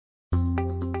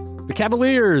The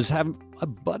Cavaliers have a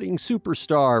budding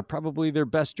superstar, probably their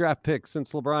best draft pick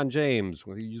since LeBron James.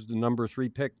 He used the number 3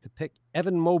 pick to pick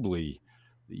Evan Mobley,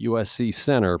 the USC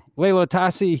center. Layla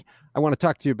Tassi, I want to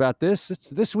talk to you about this. It's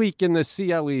This Week in the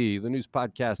CLE, the news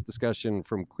podcast discussion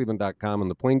from Cleveland.com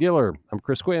and The Plain Dealer. I'm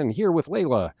Chris Quinn, here with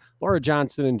Layla, Laura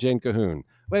Johnston, and Jane Cahoon.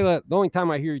 Layla, the only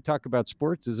time I hear you talk about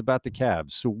sports is about the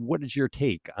Cavs. So what is your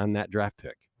take on that draft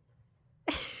pick?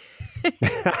 You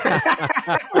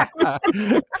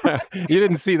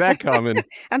didn't see that coming.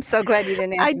 I'm so glad you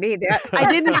didn't ask me that. I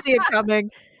didn't see it coming.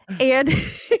 And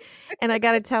I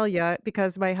got to tell you,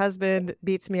 because my husband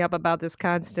beats me up about this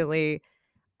constantly,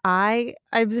 I'm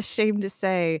ashamed to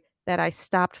say that I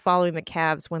stopped following the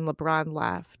Cavs when LeBron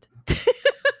left.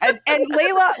 And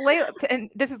Layla, and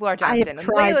this is Laura Johnston. I have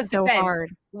tried Layla's so defense,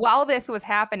 hard. While this was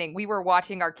happening, we were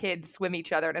watching our kids swim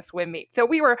each other in a swim meet. So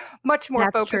we were much more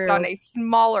That's focused true. on a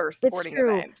smaller sporting It's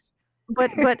true. event.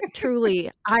 But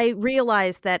truly, I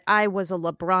realized that I was a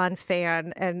LeBron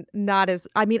fan and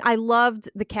I loved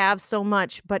the Cavs so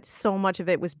much, but so much of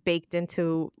it was baked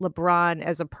into LeBron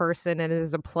as a person and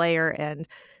as a player. And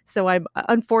so I'm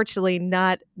unfortunately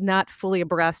not fully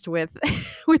abreast with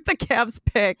with the Cavs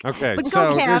pick. Okay, But so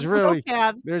go Cavs, there's go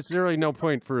Cavs. there's really no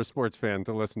point for a sports fan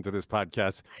to listen to this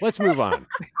podcast. Let's move on.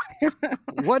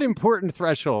 What important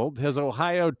threshold has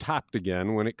Ohio topped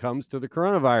again when it comes to the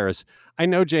coronavirus? I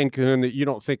know, Jane Cahoon, that you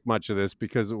don't think much of this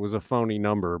because it was a phony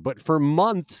number, but for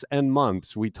months and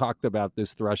months, we talked about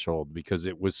this threshold because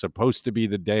it was supposed to be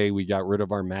the day we got rid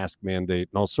of our mask mandate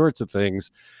and all sorts of things.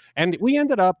 And we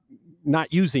ended up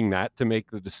not using that to make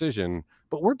the decision,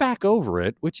 but we're back over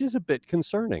it, which is a bit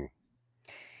concerning.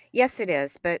 Yes, it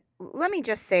is. But let me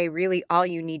just say really all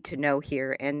you need to know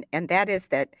here, and that is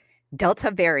that Delta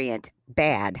variant,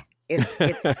 bad. It's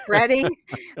spreading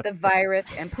the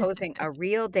virus and posing a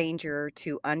real danger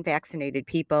to unvaccinated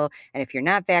people. And if you're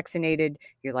not vaccinated,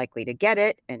 you're likely to get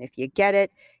it. And if you get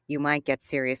it, you might get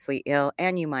seriously ill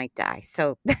and you might die.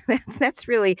 So that's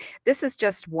really, this is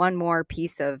just one more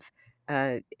piece of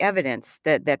evidence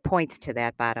that points to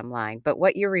that bottom line. But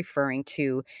what you're referring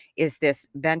to is this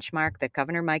benchmark that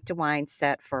Governor Mike DeWine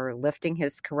set for lifting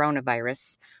his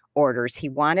coronavirus orders. He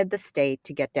wanted the state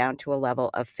to get down to a level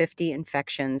of 50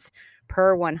 infections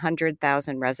per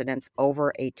 100,000 residents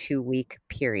over a 2-week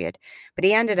period. But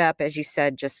he ended up, as you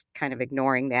said, just kind of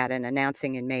ignoring that and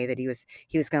announcing in May that he was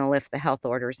going to lift the health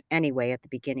orders anyway at the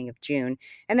beginning of June.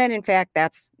 And then, in fact,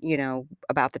 that's,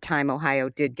 about the time Ohio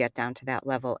did get down to that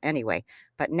level anyway.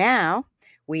 But now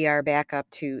we are back up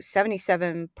to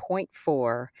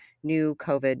 77.4 new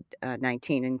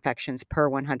COVID-19 infections per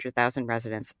 100,000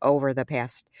 residents over the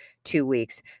past 2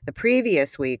 weeks. The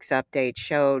previous week's update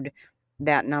showed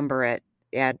that number at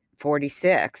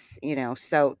 46,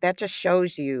 so that just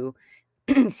shows you,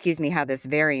 excuse me, how this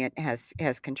variant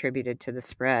has contributed to the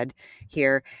spread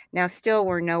here. Now, still,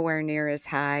 we're nowhere near as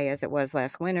high as it was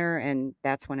last winter, and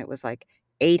that's when it was like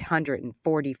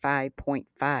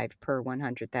 845.5 per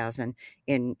 100,000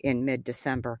 in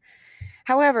mid-December.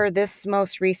 However, this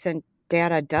most recent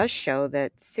data does show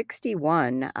that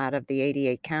 61 out of the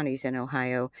 88 counties in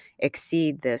Ohio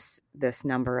exceed this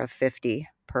number of 50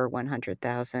 per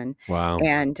 100,000. Wow.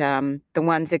 And the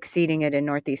ones exceeding it in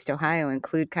Northeast Ohio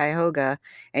include Cuyahoga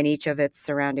and each of its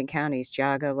surrounding counties,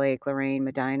 Geauga, Lake, Lorraine,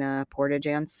 Medina, Portage,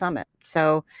 and Summit.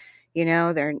 So,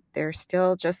 they're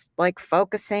still just like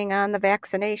focusing on the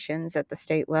vaccinations at the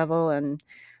state level. And,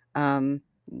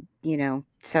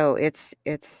 so it's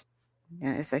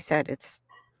as I said, it's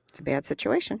a bad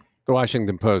situation. The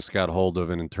Washington Post got hold of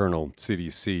an internal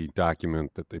CDC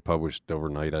document that they published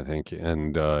overnight, I think,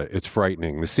 and it's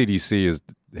frightening. The CDC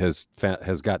has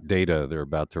got data they're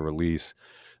about to release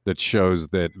that shows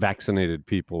that vaccinated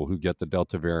people who get the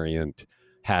Delta variant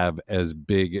have as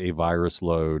big a virus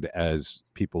load as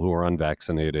people who are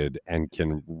unvaccinated and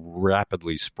can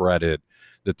rapidly spread it,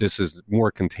 that this is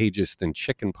more contagious than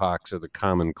chickenpox or the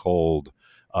common cold.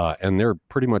 And they're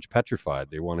pretty much petrified.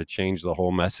 They want to change the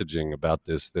whole messaging about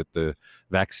this, that the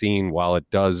vaccine, while it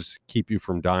does keep you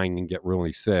from dying and get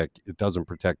really sick, it doesn't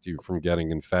protect you from getting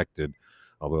infected.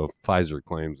 Although Pfizer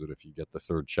claims that if you get the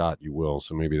third shot, you will.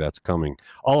 So maybe that's coming.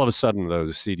 All of a sudden, though,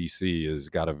 the CDC has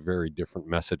got a very different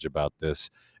message about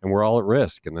this. And we're all at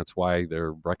risk. And that's why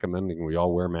they're recommending we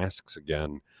all wear masks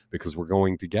again, because we're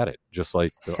going to get it, just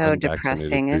like the so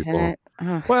depressing, people. Isn't it?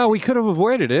 Oh. Well, we could have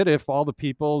avoided it if all the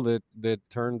people that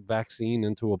turned vaccine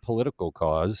into a political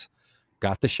cause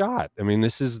got the shot. I mean,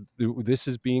 this is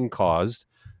being caused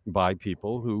by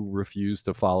people who refuse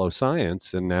to follow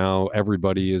science, and now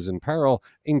everybody is in peril,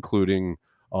 including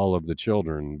all of the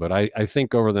children. But I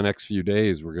think over the next few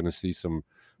days, we're going to see some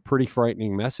pretty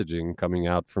frightening messaging coming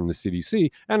out from the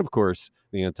CDC. And of course,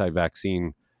 the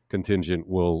anti-vaccine contingent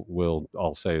will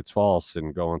all say it's false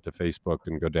and go onto Facebook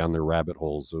and go down their rabbit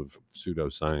holes of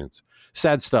pseudoscience.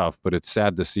 Sad stuff, but it's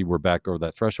sad to see we're back over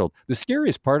that threshold. The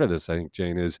scariest part of this, I think,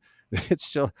 Jane, is it's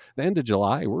still the end of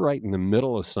July. We're right in the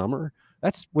middle of summer.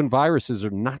 That's when viruses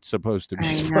are not supposed to be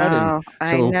spreading.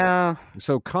 I know.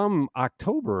 So come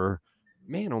October,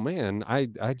 man, oh man, I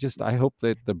hope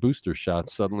that the booster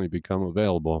shots suddenly become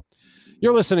available.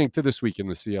 You're listening to This Week in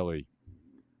the CLE.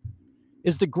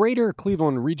 Is the Greater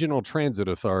Cleveland Regional Transit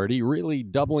Authority really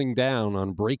doubling down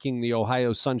on breaking the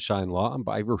Ohio Sunshine Law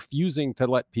by refusing to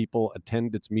let people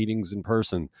attend its meetings in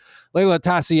person? Leila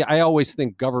Tassi, I always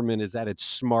think government is at its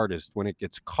smartest when it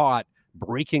gets caught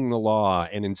breaking the law,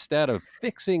 and instead of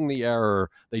fixing the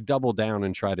error, they double down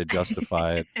and try to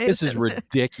justify it. This is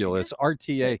ridiculous.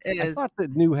 RTA, I thought the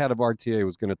new head of RTA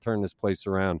was going to turn this place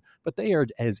around, but they are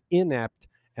as inept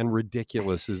and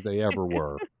ridiculous as they ever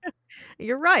were.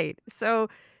 You're right. So,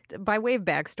 by way of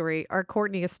backstory, our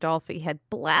Courtney Astolfi had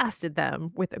blasted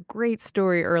them with a great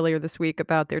story earlier this week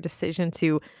about their decision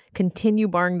to continue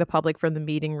barring the public from the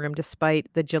meeting room despite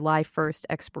the July 1st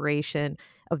expiration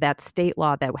of that state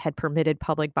law that had permitted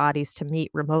public bodies to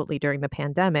meet remotely during the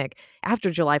pandemic.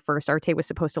 After July 1st, RTA was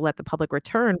supposed to let the public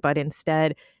return, but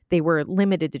instead they were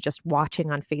limited to just watching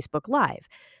on Facebook Live.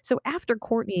 So after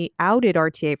Courtney outed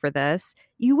RTA for this,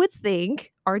 you would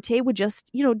think RTA would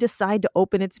just, decide to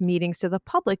open its meetings to the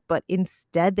public, but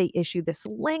instead they issued this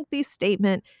lengthy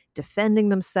statement defending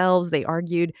themselves. They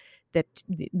argued that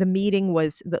the meeting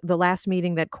was the last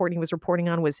meeting that Courtney was reporting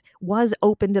on was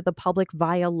open to the public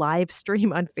via live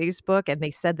stream on Facebook. And they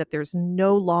said that there's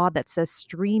no law that says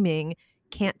streaming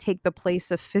can't take the place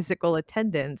of physical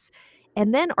attendance.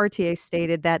 And then RTA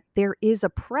stated that there is a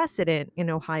precedent in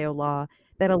Ohio law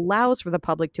that allows for the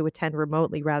public to attend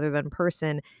remotely rather than in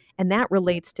person. And that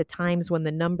relates to times when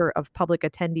the number of public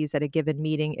attendees at a given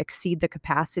meeting exceed the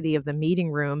capacity of the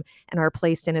meeting room and are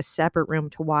placed in a separate room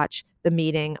to watch the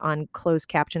meeting on closed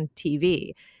caption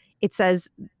TV. It says,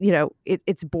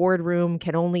 its boardroom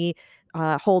can only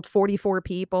hold 44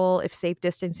 people if safe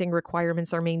distancing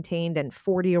requirements are maintained, and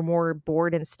 40 or more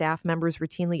board and staff members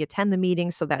routinely attend the meeting.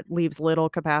 So that leaves little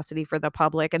capacity for the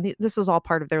public. And this is all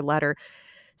part of their letter.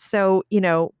 So,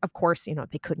 of course,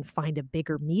 they couldn't find a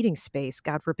bigger meeting space.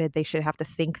 God forbid they should have to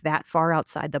think that far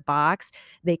outside the box.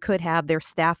 They could have their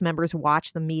staff members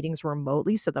watch the meetings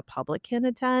remotely so the public can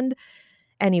attend.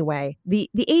 Anyway, the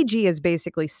AG has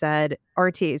basically said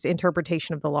RTA's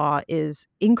interpretation of the law is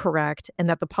incorrect and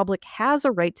that the public has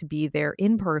a right to be there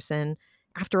in person.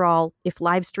 After all, if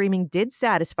live streaming did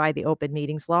satisfy the open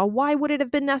meetings law, why would it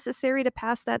have been necessary to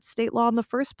pass that state law in the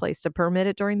first place to permit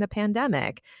it during the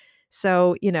pandemic?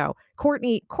 So,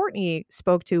 Courtney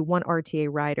spoke to one RTA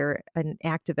rider, an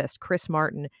activist, Chris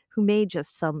Martin, who made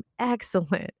just some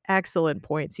excellent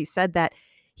points. He said that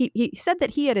he said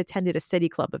that he had attended a City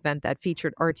Club event that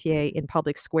featured RTA in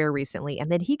Public Square recently,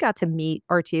 and then he got to meet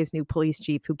RTA's new police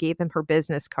chief, who gave him her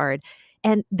business card.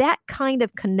 And that kind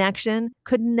of connection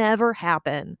could never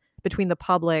happen between the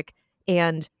public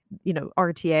and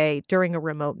RTA during a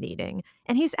remote meeting.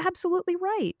 And he's absolutely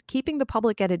right. Keeping the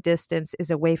public at a distance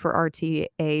is a way for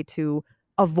RTA to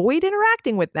avoid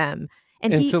interacting with them.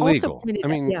 And it's he illegal. also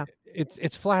pointed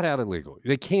It's flat out illegal.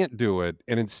 They can't do it.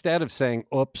 And instead of saying,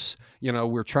 oops,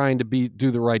 we're trying to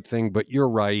do the right thing, but you're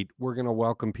right, we're going to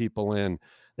welcome people in,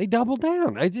 they double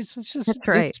down. It's just, That's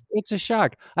right. It's a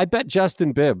shock. I bet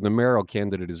Justin Bibb, the mayoral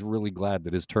candidate, is really glad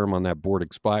that his term on that board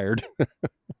expired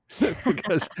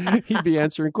because he'd be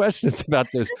answering questions about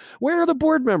this. Where are the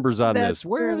board members on this?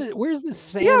 Where's the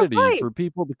sanity for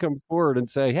people to come forward and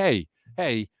say,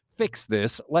 hey, fix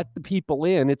this, let the people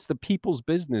in. It's the people's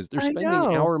business. They're spending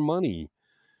our money.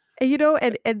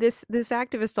 And this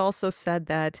activist also said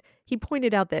that he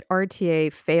pointed out that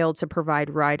RTA failed to provide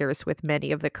riders with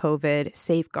many of the COVID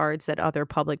safeguards that other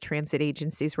public transit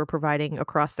agencies were providing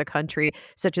across the country,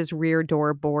 such as rear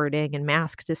door boarding and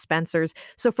mask dispensers.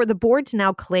 So for the board to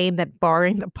now claim that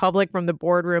barring the public from the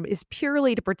boardroom is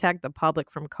purely to protect the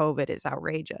public from COVID is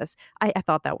outrageous. I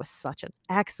thought that was such an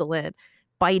excellent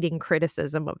biting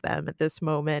criticism of them at this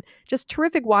moment. Just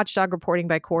terrific watchdog reporting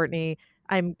by Courtney.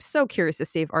 I'm so curious to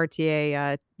see if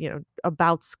RTA,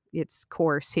 abouts its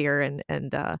course here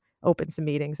and opens some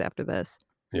meetings after this.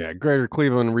 Yeah, Greater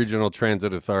Cleveland Regional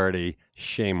Transit Authority,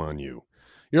 shame on you.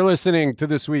 You're listening to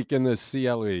This Week in the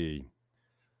CLE.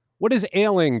 What is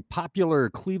ailing popular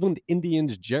Cleveland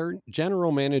Indians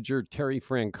general manager Terry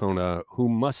Francona, who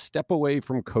must step away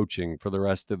from coaching for the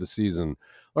rest of the season?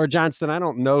 Laura Johnston, I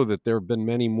don't know that there have been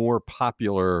many more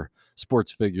popular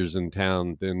sports figures in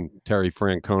town than Terry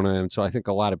Francona. And so I think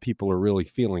a lot of people are really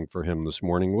feeling for him this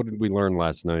morning. What did we learn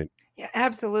last night? Yeah,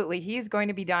 absolutely. He's going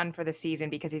to be done for the season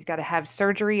because he's got to have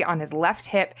surgery on his left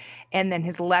hip and then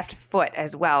his left foot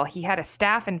as well. He had a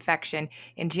staph infection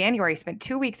in January, spent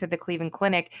 2 weeks at the Cleveland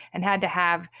Clinic and had to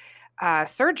have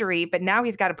surgery, but now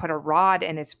he's got to put a rod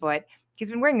in his foot. He's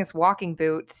been wearing this walking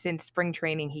boot since spring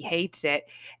training. He hates it.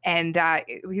 And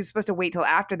he was supposed to wait till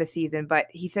after the season, but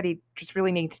he said he just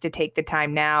really needs to take the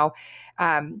time now.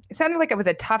 It sounded like it was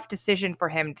a tough decision for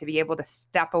him to be able to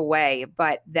step away,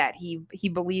 but that he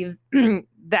believes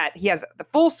that he has the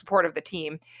full support of the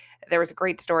team. There was a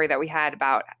great story that we had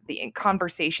about the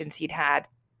conversations he'd had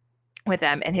with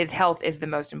them, and his health is the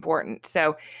most important.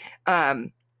 So,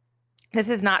 this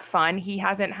is not fun. He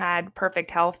hasn't had perfect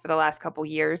health for the last couple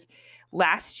years.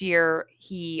 Last year,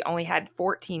 he only had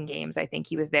 14 games. I think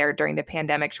he was there during the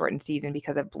pandemic shortened season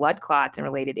because of blood clots and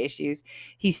related issues.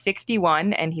 He's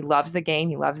 61 and he loves the game.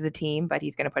 He loves the team, but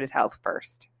he's going to put his health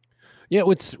first. Yeah,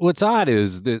 what's odd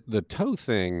is that the toe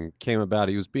thing came about.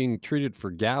 He was being treated for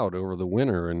gout over the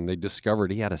winter, and they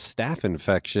discovered he had a staph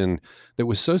infection that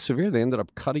was so severe they ended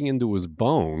up cutting into his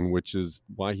bone, which is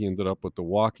why he ended up with the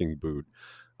walking boot.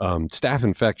 Staph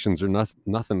infections are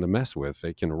nothing to mess with.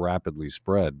 They can rapidly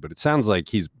spread, but it sounds like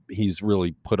he's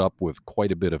really put up with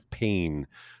quite a bit of pain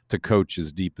to coach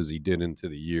as deep as he did into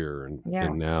the year.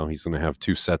 And now he's going to have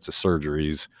 2 sets of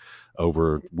surgeries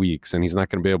over weeks, and he's not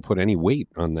going to be able to put any weight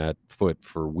on that foot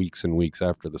for weeks and weeks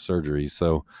after the surgery.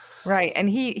 So, right. And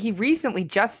he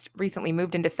just recently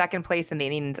moved into second place in the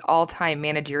Indians' all-time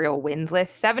managerial wins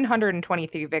list,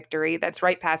 723 victory. That's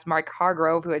right past Mark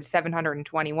Hargrove, who had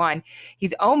 721.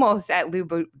 He's almost at Lou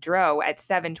Boudreau at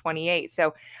 728.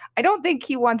 So I don't think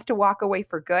he wants to walk away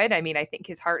for good. I mean, I think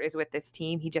his heart is with this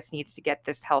team. He just needs to get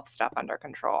this health stuff under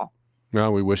control.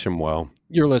 Well, we wish him well.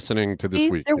 You're listening to This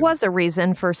Week. There was a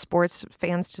reason for sports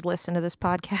fans to listen to this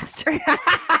podcast. Okay.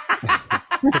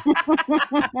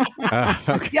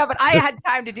 Yeah, but I had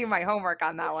time to do my homework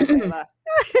on that one, Layla.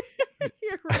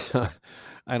 You're right.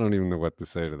 I don't even know what to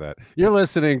say to that. You're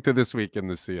listening to This Week in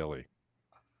the CLE.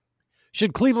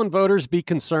 Should Cleveland voters be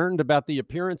concerned about the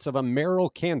appearance of a mayoral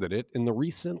candidate in the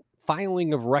recent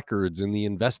filing of records in the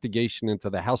investigation into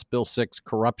the House Bill 6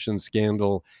 corruption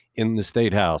scandal in the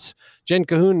State House? Jen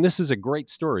Cahoon, this is a great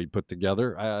story put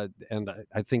together, and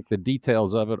I think the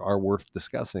details of it are worth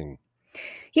discussing.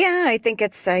 Yeah, I think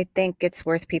it's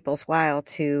worth people's while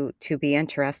to be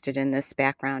interested in this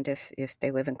background if they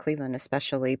live in Cleveland,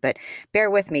 especially. But bear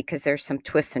with me because there's some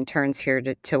twists and turns here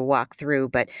to walk through.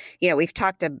 But we've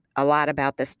talked a lot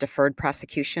about this deferred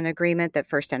prosecution agreement that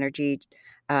First Energy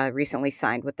recently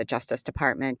signed with the Justice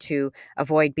Department to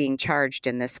avoid being charged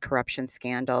in this corruption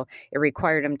scandal. It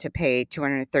required them to pay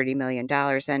 $230 million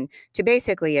and to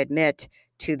basically admit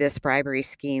to this bribery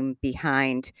scheme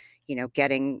behind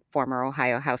getting former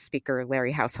Ohio House Speaker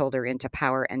Larry Householder into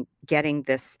power and getting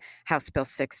this House Bill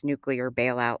 6 nuclear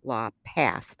bailout law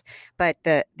passed. But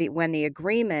when the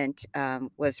agreement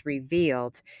was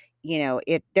revealed,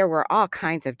 there were all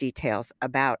kinds of details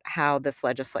about how this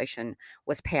legislation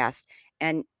was passed.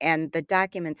 And the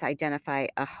documents identify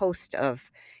a host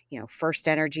of, First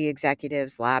Energy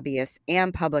executives, lobbyists,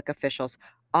 and public officials,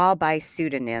 all by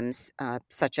pseudonyms,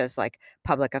 such as like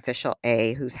Public Official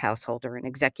A, who's Householder, and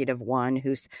Executive 1,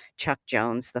 who's Chuck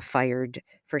Jones, the fired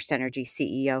First Energy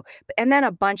CEO, and then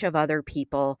a bunch of other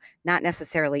people, not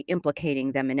necessarily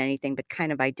implicating them in anything, but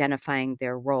kind of identifying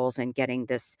their roles in getting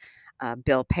this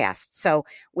bill passed. So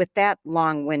with that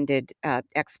long-winded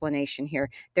explanation here,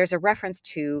 there's a reference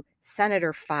to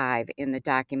Senator 5 in the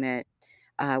document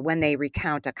when they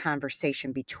recount a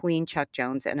conversation between Chuck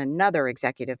Jones and another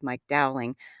executive, Mike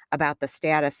Dowling, about the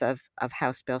status of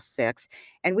House Bill 6.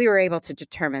 And we were able to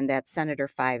determine that Senator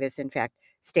 5 is, in fact,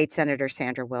 State Senator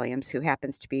Sandra Williams, who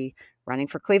happens to be running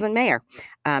for Cleveland mayor.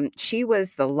 She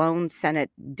was the lone Senate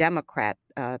Democrat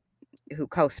who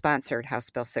co-sponsored House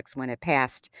Bill 6 when it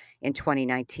passed in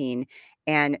 2019.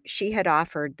 And she had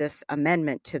offered this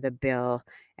amendment to the bill,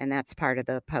 and that's part of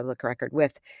the public record,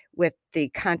 with the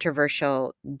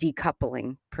controversial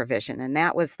decoupling provision. And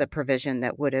that was the provision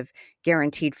that would have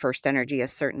guaranteed First Energy a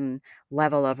certain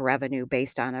level of revenue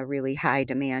based on a really high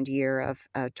demand year of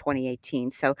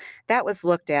 2018. So that was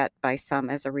looked at by some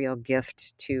as a real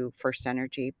gift to First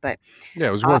Energy. But yeah,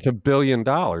 it was worth $1 billion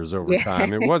over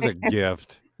time. It was a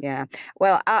gift. Yeah.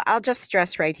 Well, I'll just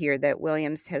stress right here that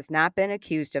Williams has not been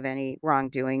accused of any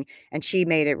wrongdoing. And she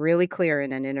made it really clear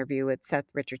in an interview with Seth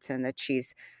Richardson that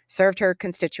she's served her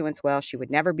constituents well. She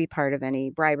would never be part of any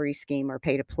bribery scheme or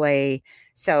pay to play.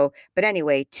 So, but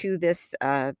anyway, to this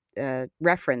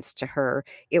reference to her,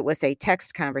 it was a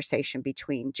text conversation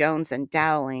between Jones and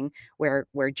Dowling,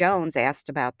 where Jones asked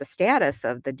about the status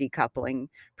of the decoupling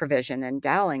provision, and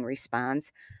Dowling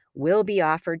responds, "Will be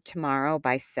offered tomorrow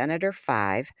by Senator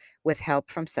 5 with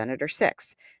help from Senator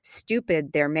 6.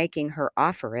 Stupid they're making her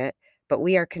offer it, but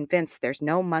we are convinced there's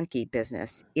no monkey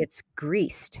business. It's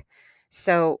greased."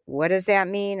 So what does that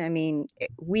mean? I mean,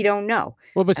 we don't know.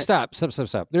 Well, but stop. Go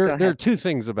There are ahead. two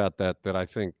things about that I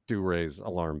think do raise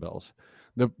alarm bells.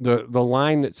 The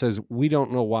line that says we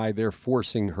don't know why they're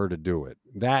forcing her to do it.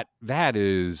 That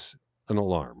is an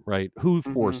alarm, right? Who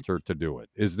forced her to do it?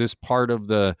 Is this part of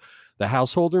the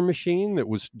householder machine that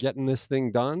was getting this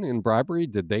thing done in bribery?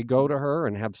 Did they go to her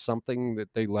and have something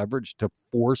that they leveraged to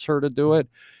force her to do it?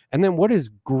 And then what does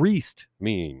greased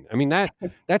mean? I mean,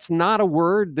 that's not a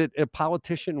word that a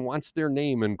politician wants their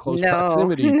name in close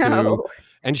proximity to.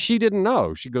 And she didn't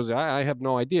know. She goes, I have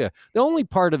no idea. The only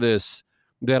part of this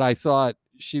that I thought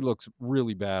she looks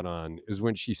really bad on is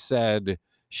when she said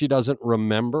she doesn't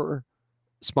remember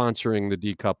sponsoring the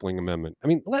decoupling amendment. I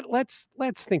mean, let's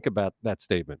think about that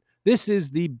statement. This is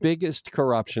the biggest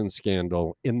corruption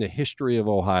scandal in the history of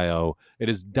Ohio. It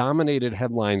has dominated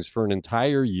headlines for an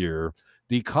entire year.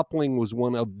 Decoupling was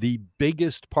one of the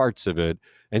biggest parts of it,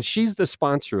 and she's the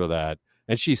sponsor of that.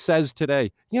 And she says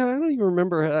today, "Yeah, I don't even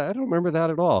remember. I don't remember that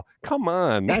at all." Come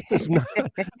on, that does not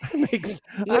makes.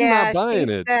 I'm not buying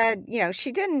she it. said,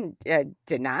 she didn't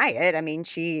deny it. I mean,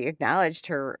 she acknowledged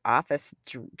her office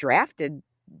drafted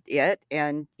it,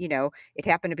 and it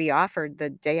happened to be offered the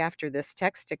day after this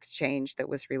text exchange that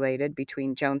was related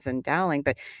between Jones and Dowling.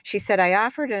 But she said, "I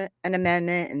offered an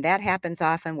amendment, and that happens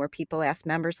often where people ask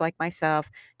members like myself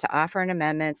to offer an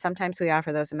amendment. Sometimes we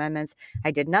offer those amendments.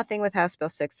 I did nothing with House Bill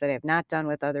 6 that I have not done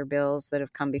with other bills that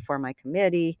have come before my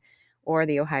committee or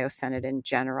the Ohio Senate in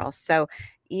general." So,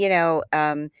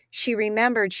 she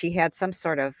remembered she had some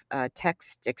sort of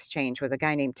text exchange with a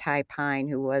guy named Ty Pine,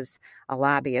 who was a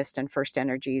lobbyist and First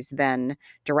Energy's then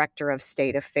director of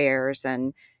state affairs.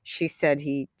 And she said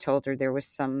he told her there was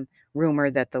some rumor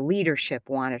that the leadership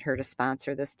wanted her to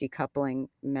sponsor this decoupling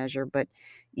measure. But,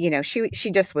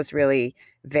 she just was really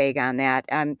vague on that.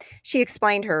 She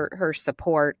explained her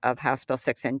support of House Bill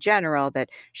 6 in general, that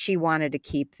she wanted to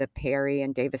keep the Perry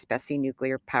and Davis-Besse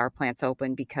nuclear power plants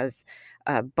open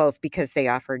both because they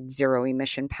offered zero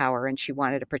emission power, and she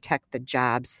wanted to protect the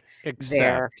jobs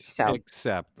there. So,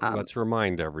 Except, let's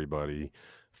remind everybody,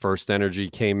 First Energy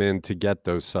came in to get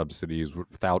those subsidies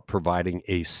without providing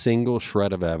a single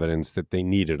shred of evidence that they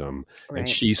needed them. right. And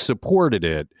she supported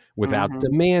it without Mhm.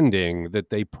 demanding that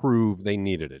they prove they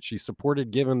needed it. She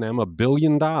supported giving them $1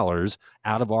 billion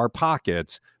out of our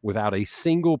pockets without a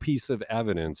single piece of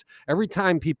evidence. Every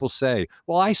time people say,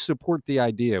 well, I support the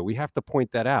idea, we have to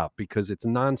point that out because it's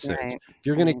nonsense. Right. If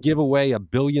you're going to give away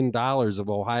 $1 billion of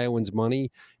Ohioans'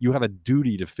 money, you have a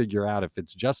duty to figure out if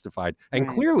it's justified. And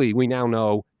Right. clearly we now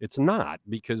know it's not,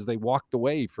 because they walked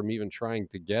away from even trying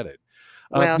to get it.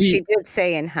 Well, she did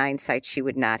say in hindsight she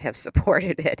would not have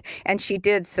supported it. And she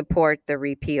did support the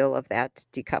repeal of that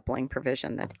decoupling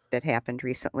provision that happened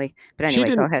recently. But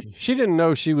anyway, go ahead. She didn't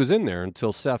know she was in there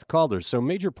until Seth called her. So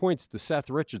major points to Seth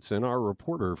Richardson, our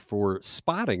reporter, for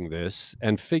spotting this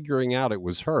and figuring out it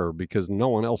was her, because no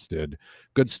one else did.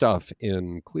 Good stuff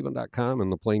in Cleveland.com and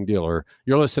The Plain Dealer.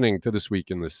 You're listening to This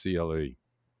Week in the CLE.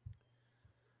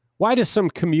 Why do some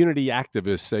community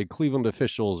activists say Cleveland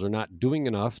officials are not doing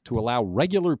enough to allow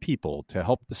regular people to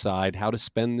help decide how to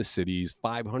spend the city's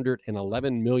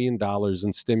 $511 million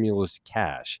in stimulus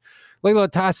cash? Leila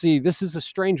Tassi, this is a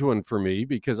strange one for me,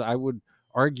 because I would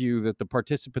argue that the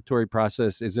participatory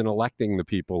process is in electing the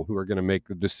people who are going to make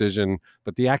the decision.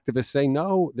 But the activists say,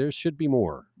 no, there should be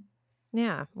more.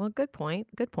 Yeah, well, good point.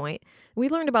 Good point. We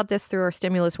learned about this through our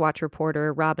Stimulus Watch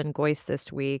reporter, Robin Goyce,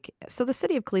 this week. So the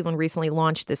city of Cleveland recently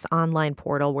launched this online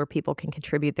portal where people can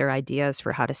contribute their ideas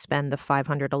for how to spend the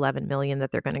 $511 million that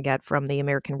they're going to get from the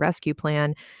American Rescue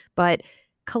Plan. But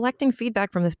collecting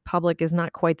feedback from the public is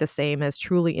not quite the same as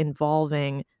truly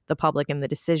involving the public in the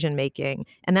decision making.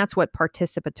 And that's what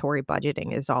participatory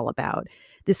budgeting is all about.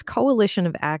 This coalition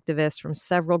of activists from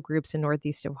several groups in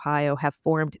Northeast Ohio have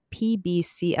formed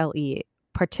PBCLE,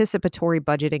 Participatory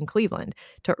Budgeting Cleveland,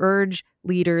 to urge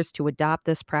leaders to adopt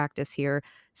this practice here.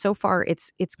 So far,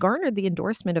 it's garnered the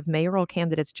endorsement of mayoral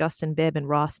candidates Justin Bibb and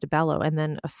Ross DeBello, and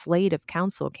then a slate of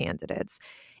council candidates.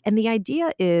 And the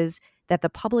idea is that the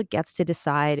public gets to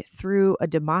decide through a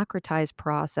democratized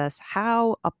process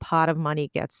how a pot of money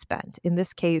gets spent. In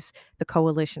this case, the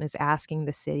coalition is asking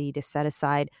the city to set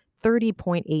aside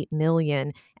 30.8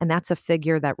 million, and that's a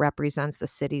figure that represents the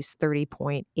city's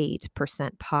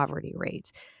 30.8% poverty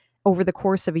rate. Over the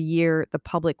course of a year, the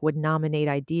public would nominate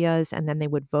ideas and then they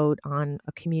would vote on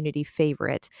a community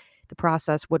favorite. The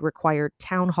process would require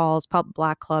town halls, pub,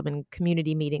 block club, and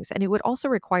community meetings. And it would also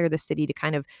require the city to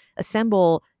kind of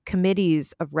assemble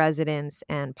committees of residents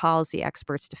and policy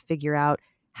experts to figure out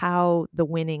how the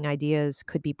winning ideas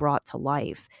could be brought to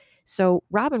life. So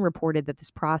Robin reported that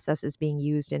this process is being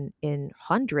used in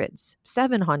hundreds,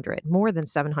 700, more than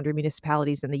 700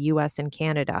 municipalities in the US and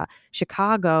Canada.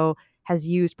 Chicago has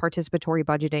used participatory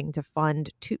budgeting to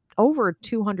fund over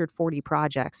 240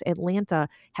 projects. Atlanta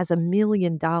has $1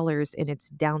 million in its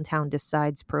Downtown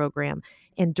Decides program.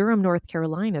 And Durham, North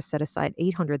Carolina set aside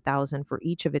 $800,000 for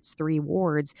each of its 3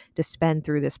 wards to spend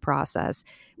through this process.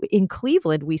 In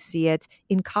Cleveland, we see it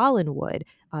in Collinwood.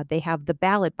 They have the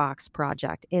Ballot Box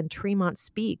Project, and Tremont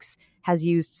Speaks has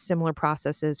used similar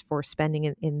processes for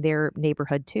spending in their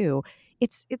neighborhood too.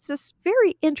 It's this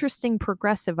very interesting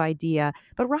progressive idea,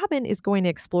 but Robin is going to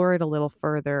explore it a little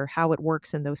further, how it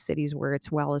works in those cities where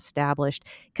it's well established.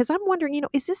 Because I'm wondering,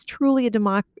 is this truly a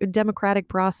democratic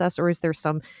process, or is there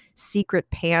some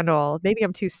secret panel? Maybe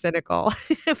I'm too cynical,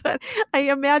 but I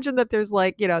imagine that there's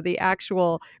the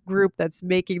actual group that's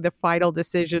making the final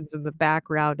decisions in the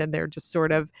background, and they're just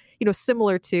sort of,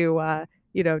 similar to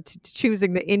to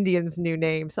choosing the Indians' new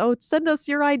names. Oh, send us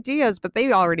your ideas, but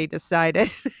they already decided.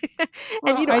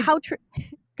 And Well,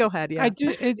 go ahead. Yeah. I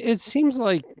do. It seems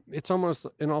like it's almost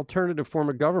an alternative form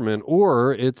of government,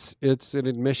 or it's an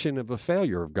admission of a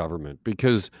failure of government,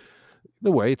 because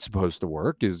the way it's supposed to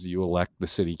work is you elect the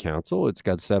city council. It's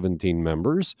got 17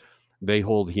 members. They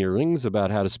hold hearings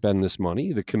about how to spend this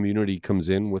money. The community comes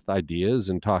in with ideas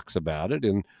and talks about it,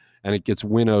 and it gets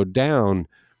winnowed down.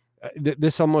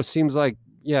 This almost seems like,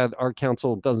 yeah, our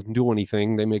council doesn't do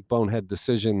anything. They make bonehead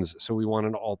decisions. So we want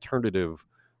an alternative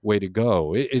way to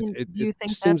go. Do you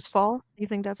think seems, that's false? Do you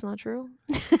think that's not true?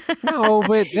 no,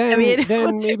 but then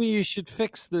then maybe you should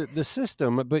fix the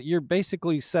system. But you're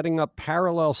basically setting up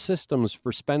parallel systems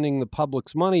for spending the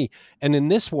public's money. And in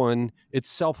this one, it's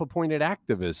self-appointed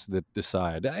activists that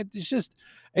decide.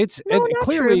 It's No, not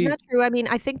clearly true, not true. I mean,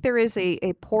 I think there is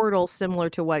a portal similar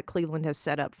to what Cleveland has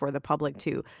set up for the public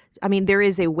too. I mean, there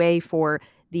is a way for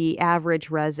the average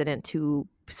resident to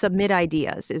submit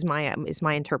ideas, is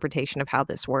my interpretation of how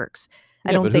this works.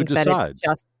 I yeah. don't But who think that it's decides?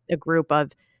 just a group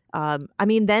of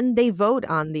then they vote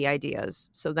on the ideas.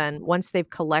 So then once they've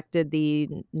collected the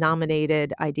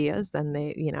nominated ideas, then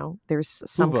there's Who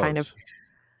some kind of, votes?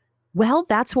 well,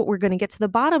 that's what we're going to get to the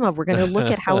bottom of. We're going to look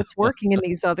at how it's working in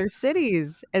these other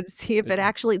cities and see if it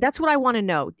actually, that's what I want to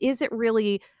know. Is it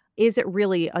really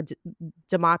a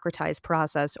democratized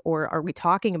process, or are we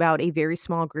talking about a very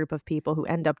small group of people who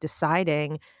end up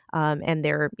deciding, and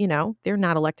they're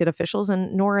not elected officials,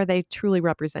 and nor are they truly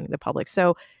representing the public?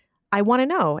 So I want to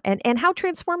know. And how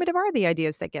transformative are the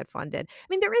ideas that get funded? I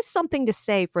mean, there is something to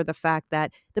say for the fact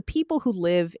that the people who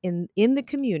live in the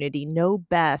community know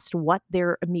best what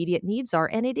their immediate needs are.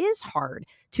 And it is hard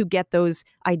to get those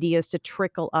ideas to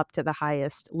trickle up to the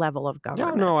highest level of Yeah,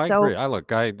 government. no, I So agree.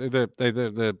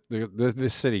 The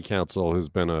city council has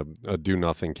been a do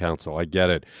nothing council. I get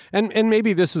it, and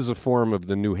maybe this is a form of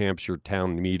the New Hampshire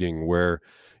town meeting where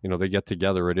they get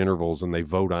together at intervals and they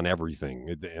vote on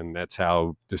everything, and that's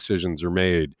how decisions are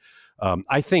made.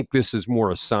 I think this is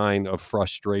more a sign of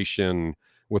frustration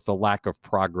with the lack of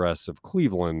progress of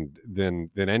Cleveland than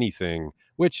anything,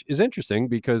 which is interesting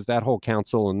because that whole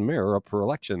council and mayor are up for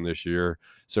election this year,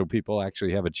 so people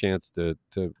actually have a chance to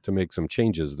make some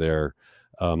changes there.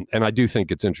 And I do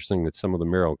think it's interesting that some of the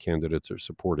mayoral candidates are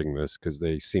supporting this because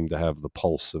they seem to have the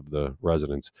pulse of the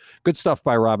residents. Good stuff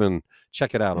by Robin.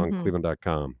 Check it out on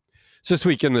cleveland.com. So this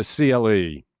week in the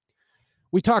CLE,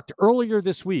 we talked earlier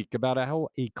this week about how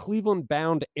a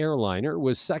Cleveland-bound airliner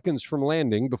was seconds from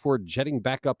landing before jetting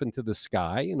back up into the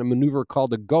sky in a maneuver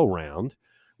called a go-round.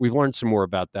 We've learned some more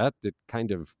about that. That kind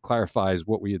of clarifies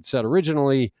what we had said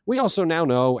originally. We also now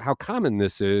know how common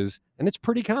this is, and it's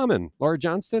pretty common. Laura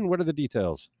Johnston, what are the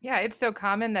details? Yeah, it's so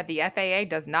common that the FAA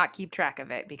does not keep track of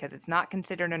it because it's not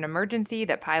considered an emergency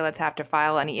that pilots have to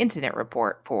file any incident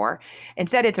report for.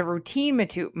 Instead, it's a routine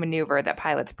maneuver that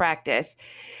pilots practice.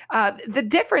 The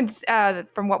difference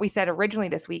from what we said originally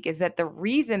this week is that the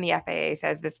reason the FAA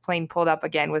says this plane pulled up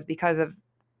again was because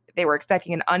they were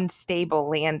expecting an unstable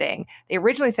landing. They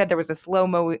originally said there was a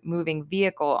slow-moving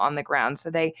vehicle on the ground.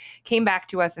 So they came back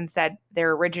to us and said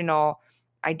their original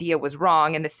idea was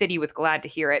wrong, and the city was glad to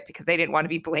hear it because they didn't want to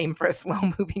be blamed for a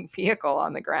slow-moving vehicle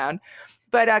on the ground.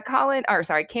 But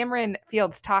Cameron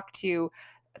Fields talked to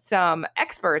some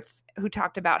experts who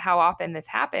talked about how often this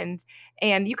happens.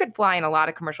 And you could fly in a lot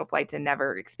of commercial flights and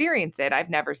never experience it. I've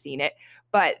never seen it,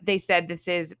 but they said this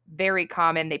is very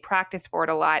common. They practice for it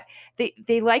a lot.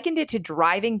 They likened it to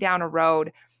driving down a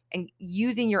road and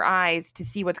using your eyes to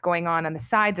see what's going on the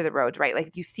sides of the roads, right? Like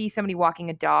if you see somebody walking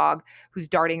a dog who's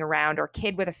darting around, or a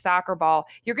kid with a soccer ball,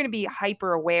 you're going to be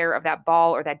hyper aware of that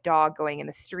ball or that dog going in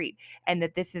the street. And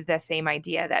that this is the same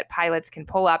idea that pilots can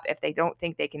pull up if they don't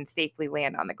think they can safely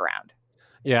land on the ground.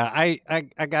 Yeah,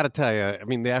 I got to tell you, I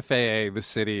mean, the FAA, the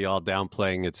city, all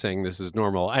downplaying it, saying this is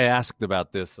normal. I asked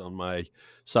about this on my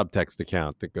subtext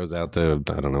account that goes out to,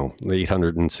 I don't know,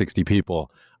 860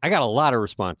 people. I got a lot of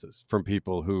responses from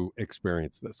people who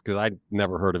experienced this because I'd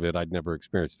never heard of it. I'd never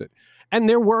experienced it. And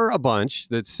there were a bunch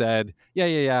that said,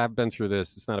 yeah, I've been through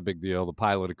this. It's not a big deal. The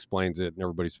pilot explains it and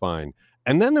everybody's fine.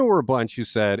 And then there were a bunch who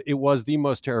said it was the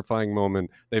most terrifying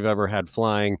moment they've ever had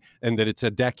flying, and that it's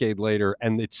a decade later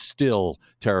and it still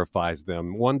terrifies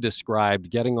them. One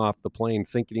described getting off the plane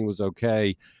thinking he was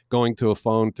okay, going to a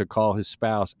phone to call his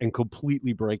spouse, and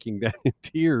completely breaking down in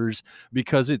tears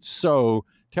because it's so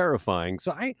terrifying.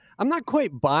 So I'm not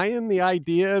quite buying the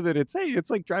idea that it's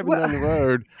like driving down the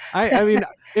road. I mean,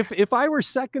 if I were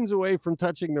seconds away from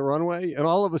touching the runway and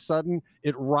all of a sudden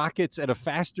it rockets at a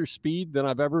faster speed than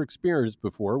I've ever experienced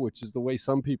before, which is the way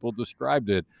some people described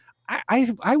it,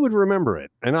 I would remember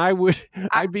it, and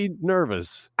I'd be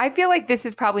nervous. I feel like this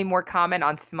is probably more common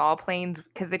on small planes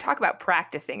because they talk about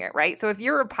practicing it, right? So if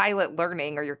you're a pilot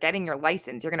learning or you're getting your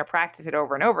license, you're going to practice it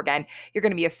over and over again. You're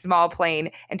going to be a small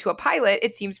plane, and to a pilot,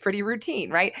 it seems pretty routine,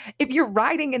 right? If you're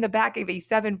riding in the back of a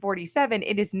 747,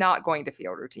 it is not going to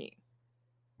feel routine.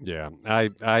 Yeah,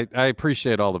 I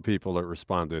appreciate all the people that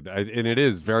responded. And it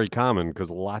is very common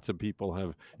because lots of people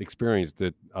have experienced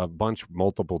it a bunch,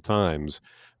 multiple times.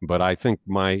 But I think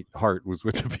my heart was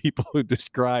with the people who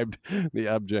described the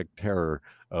abject terror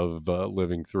of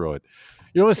living through it.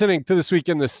 You're listening to This Week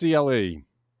in the CLE.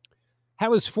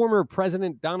 How is former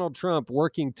President Donald Trump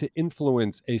working to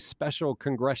influence a special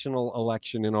congressional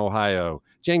election in Ohio?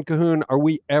 Jane Cahoon, are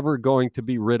we ever going to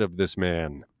be rid of this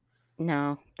man?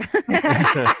 No.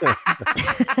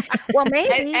 Well,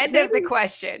 maybe. End of the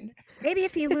question. Maybe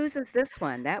if he loses this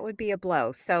one, that would be a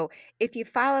blow. So if you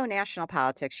follow national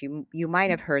politics, you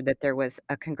might have heard that there was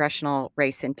a congressional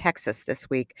race in Texas this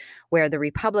week where the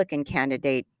Republican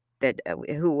candidate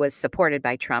who was supported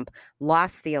by Trump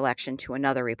lost the election to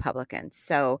another Republican.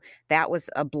 So that was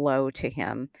a blow to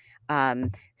him.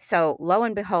 So lo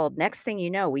and behold, next thing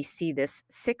you know, we see this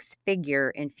 6-figure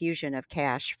infusion of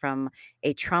cash from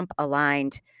a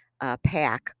Trump-aligned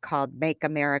PAC called Make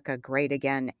America Great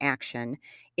Again Action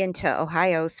into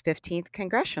Ohio's 15th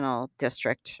congressional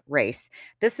district race.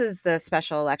 This is the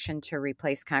special election to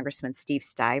replace Congressman Steve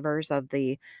Stivers of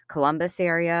the Columbus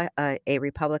area, a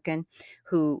Republican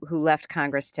who left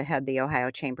Congress to head the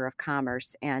Ohio Chamber of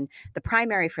Commerce. And the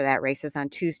primary for that race is on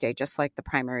Tuesday, just like the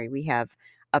primary we have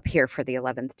up here for the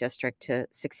 11th district to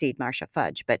succeed Marcia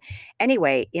Fudge. But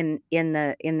anyway, in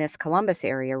this Columbus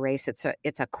area race,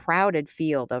 it's a crowded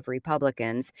field of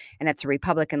Republicans, and it's a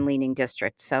Republican leaning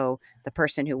district. So the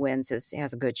person who wins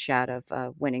has a good shot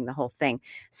of winning the whole thing.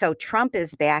 So Trump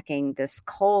is backing this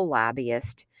coal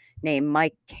lobbyist named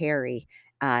Mike Carey,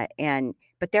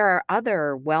 but there are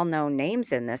other well-known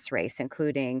names in this race,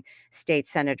 including state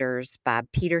senators Bob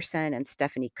Peterson and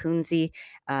Stephanie Kunze,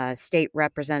 state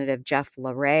representative Jeff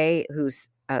LaRae, who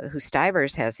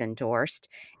Stivers has endorsed,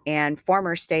 and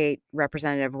former state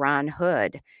representative Ron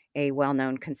Hood, a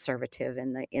well-known conservative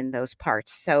in those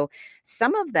parts. So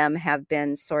some of them have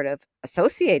been sort of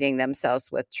associating themselves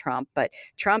with Trump, but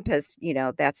Trump has,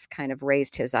 that's kind of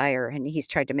raised his ire, and he's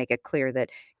tried to make it clear that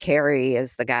Kerry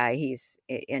is the guy he's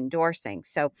endorsing.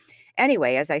 So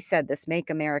anyway, as I said, this Make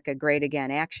America Great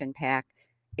Again Action PAC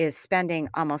is spending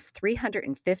almost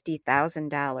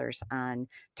 $350,000 on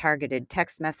targeted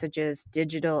text messages,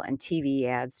 digital and TV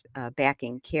ads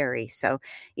backing Kerry. So,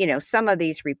 some of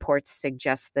these reports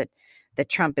suggest that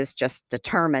Trump is just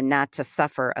determined not to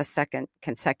suffer a second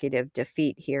consecutive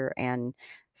defeat here. And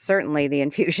certainly the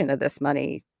infusion of this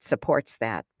money supports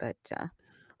that. But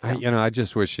I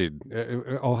just wish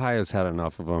Ohio's had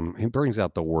enough of him. He brings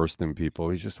out the worst in people.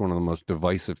 He's just one of the most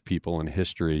divisive people in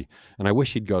history. And I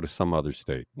wish he'd go to some other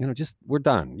state. We're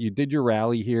done. You did your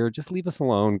rally here. Just leave us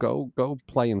alone. Go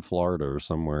play in Florida or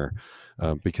somewhere,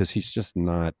 because he's just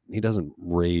not. He doesn't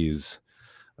raise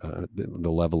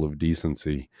the level of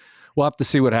decency. We'll have to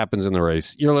see what happens in the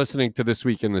race. You're listening to This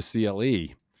Week in the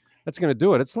CLE. That's going to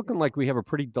do it. It's looking like we have a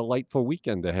pretty delightful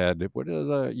weekend ahead. What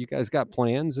is you guys got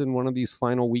plans in one of these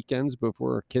final weekends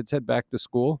before our kids head back to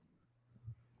school?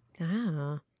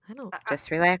 I I don't Just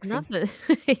relaxing. nothing.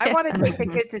 I want to take the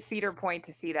Mhm. kids to Cedar Point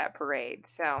to see that parade.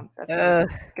 So that's what Ugh.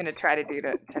 I'm going to try to do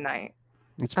tonight.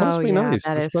 It's supposed Oh, to be yeah, nice.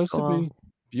 that It's is supposed to cool. be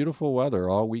beautiful weather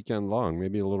all weekend long,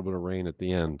 maybe a little bit of rain at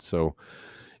the end. So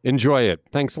enjoy it.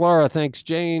 Thanks, Laura. Thanks,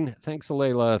 Jane. Thanks,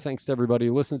 Alayla. Thanks to everybody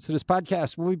who listens to this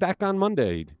podcast. We'll be back on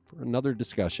Monday for another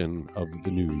discussion of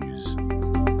the news.